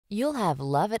You'll have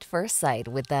love at first sight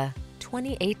with the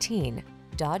 2018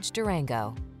 Dodge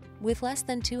Durango. With less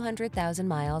than 200,000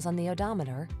 miles on the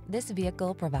odometer, this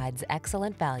vehicle provides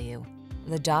excellent value.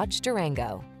 The Dodge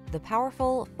Durango, the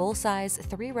powerful, full-size,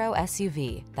 three-row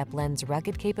SUV that blends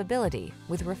rugged capability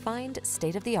with refined,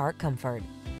 state-of-the-art comfort.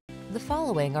 The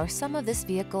following are some of this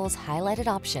vehicle's highlighted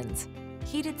options: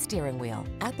 heated steering wheel,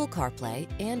 Apple CarPlay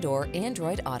and/or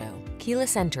Android Auto,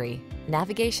 keyless entry,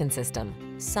 navigation system,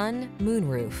 sun,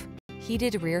 moonroof,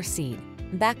 heated rear seat,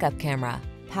 backup camera,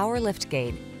 power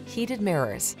liftgate, heated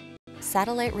mirrors,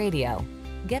 satellite radio.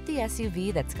 Get the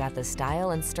SUV that's got the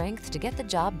style and strength to get the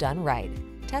job done right.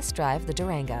 Test drive the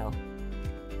Durango.